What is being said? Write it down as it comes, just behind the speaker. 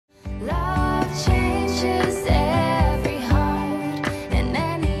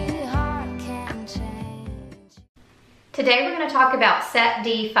Today we're going to talk about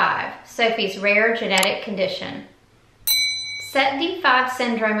SETD5, Sophie's rare genetic condition. SETD5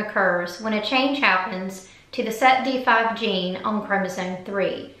 syndrome occurs when a change happens to the SETD5 gene on chromosome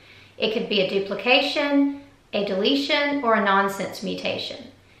 3. It could be a duplication, a deletion, or a nonsense mutation.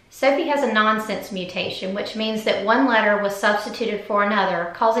 Sophie has a nonsense mutation, which means that one letter was substituted for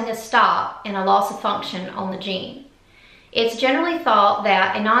another, causing a stop and a loss of function on the gene. It's generally thought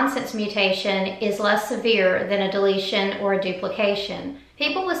that a nonsense mutation is less severe than a deletion or a duplication.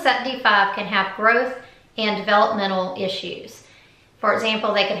 People with SETD5 can have growth and developmental issues. For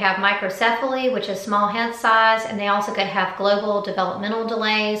example, they could have microcephaly, which is small head size, and they also could have global developmental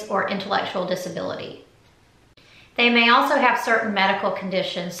delays or intellectual disability. They may also have certain medical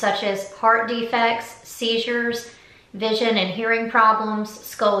conditions such as heart defects, seizures, vision and hearing problems,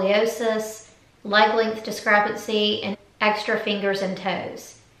 scoliosis, leg length discrepancy, and extra fingers and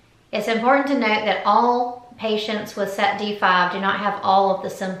toes. It's important to note that all patients with SETD5 do not have all of the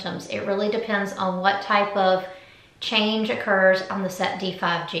symptoms. It really depends on what type of change occurs on the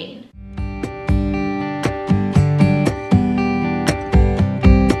SETD5 gene.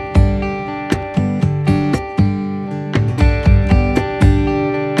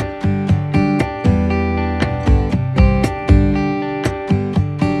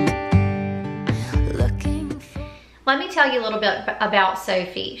 Let me tell you a little bit about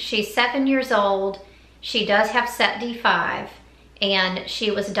Sophie. She's 7 years old. She does have SETD5, and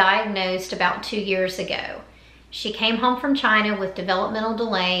she was diagnosed about 2 years ago. She came home from China with developmental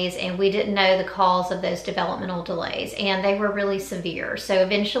delays, and we didn't know the cause of those developmental delays, and they were really severe. So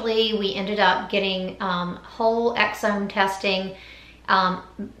eventually we ended up getting whole exome testing,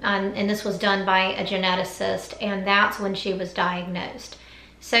 and this was done by a geneticist, and that's when she was diagnosed.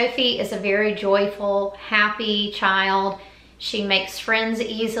 Sophie is a very joyful, happy child. She makes friends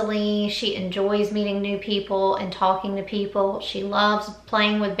easily. She enjoys meeting new people and talking to people. She loves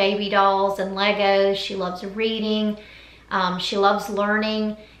playing with baby dolls and Legos. She loves reading. She loves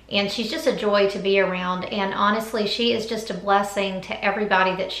learning, and she's just a joy to be around. And honestly, she is just a blessing to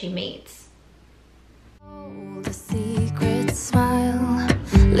everybody that she meets. The secret smile,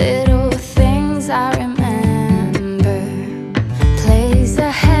 little things I remember. A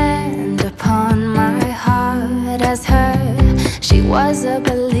hand upon my heart as her, she was a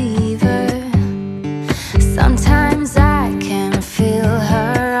believer. Sometimes I can feel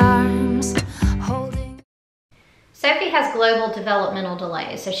her arms holding. Sophie has global developmental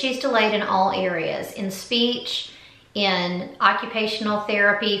delays, so she's delayed in all areas, in speech, in occupational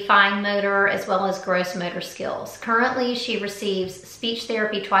therapy, fine motor, as well as gross motor skills. Currently, she receives speech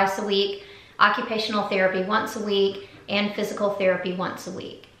therapy twice a week, occupational therapy once a week, and physical therapy once a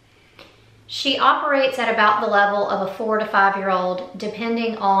week. She operates at about the level of a 4 to 5 year old,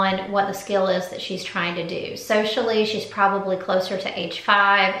 depending on what the skill is that she's trying to do. Socially, she's probably closer to age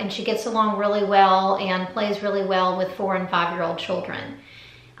 5, and she gets along really well and plays really well with 4 and 5 year old children.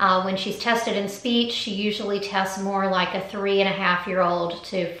 When she's tested in speech, she usually tests more like a 3.5 year old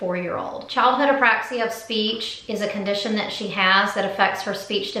to 4 year old. Childhood apraxia of speech is a condition that she has that affects her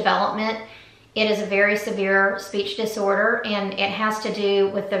speech development. It is a very severe speech disorder, and it has to do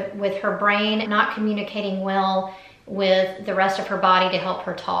with her brain not communicating well with the rest of her body to help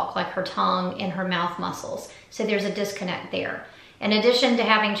her talk, like her tongue and her mouth muscles. So there's a disconnect there. In addition to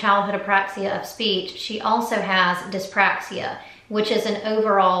having childhood apraxia of speech, she also has dyspraxia, which is an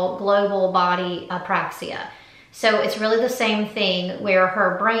overall global body apraxia. So it's really the same thing, where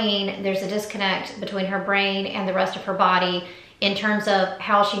her brain, there's a disconnect between her brain and the rest of her body in terms of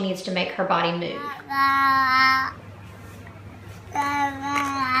how she needs to make her body move.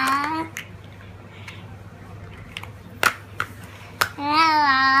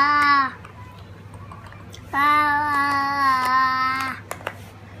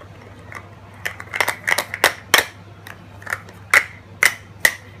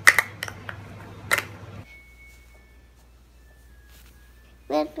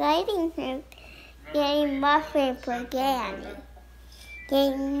 We're writing her getting muffin for Granny.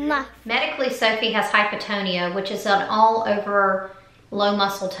 Medically, Sophie has hypotonia, which is an all-over low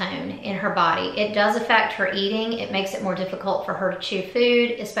muscle tone in her body. It does affect her eating. It makes it more difficult for her to chew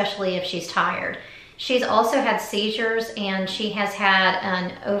food, especially if she's tired. She's also had seizures, and she has had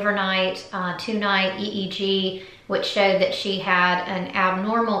an overnight, 2-night EEG, which showed that she had an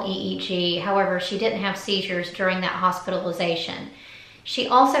abnormal EEG. However, she didn't have seizures during that hospitalization. She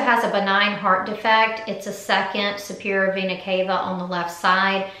also has a benign heart defect. It's a second superior vena cava on the left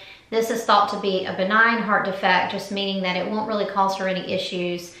side. This is thought to be a benign heart defect, just meaning that it won't really cause her any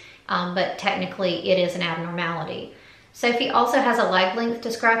issues, but technically it is an abnormality. Sophie also has a leg length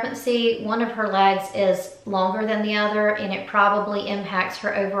discrepancy. One of her legs is longer than the other, and it probably impacts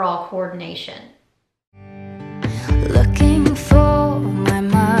her overall coordination. Looking for my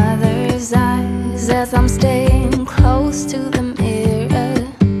mother's eyes as I'm staying close to the mirror.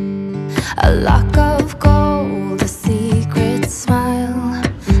 A lock of gold, a secret smile,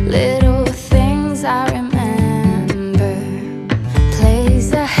 little things I remember.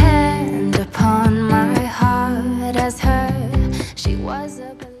 Place a hand upon my heart as her, she was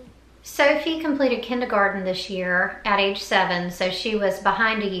a Sophie completed kindergarten this year at age 7, so she was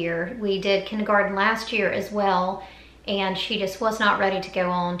behind a year. We did kindergarten last year as well, and she just was not ready to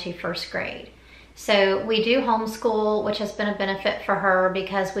go on to first grade. So we do homeschool, which has been a benefit for her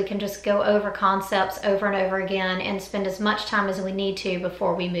because we can just go over concepts over and over again and spend as much time as we need to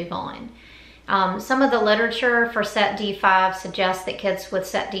before we move on. Some of the literature for SETD5 suggests that kids with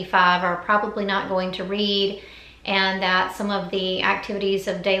SETD5 are probably not going to read, and that some of the activities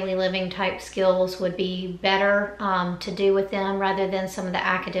of daily living type skills would be better to do with them rather than some of the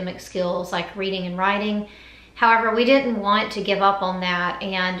academic skills like reading and writing. However, we didn't want to give up on that,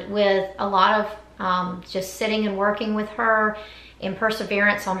 and with a lot of just sitting and working with her and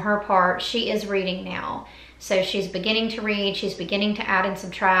perseverance on her part, she is reading now. So she's beginning to read, she's beginning to add and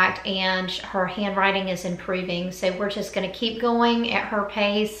subtract, and her handwriting is improving. So we're just going to keep going at her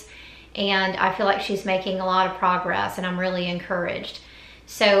pace, and I feel like she's making a lot of progress, and I'm really encouraged.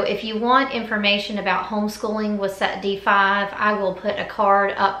 So if you want information about homeschooling with SETD5, I will put a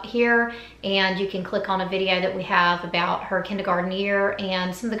card up here, and you can click on a video that we have about her kindergarten year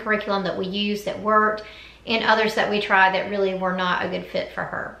and some of the curriculum that we used that worked and others that we tried that really were not a good fit for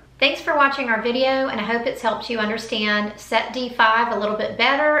her. Thanks for watching our video, and I hope it's helped you understand SETD5 a little bit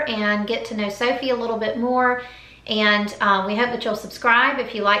better and get to know Sophie a little bit more. And we hope that you'll subscribe.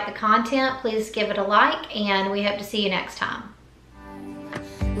 If you like the content, please give it a like, and we hope to see you next time.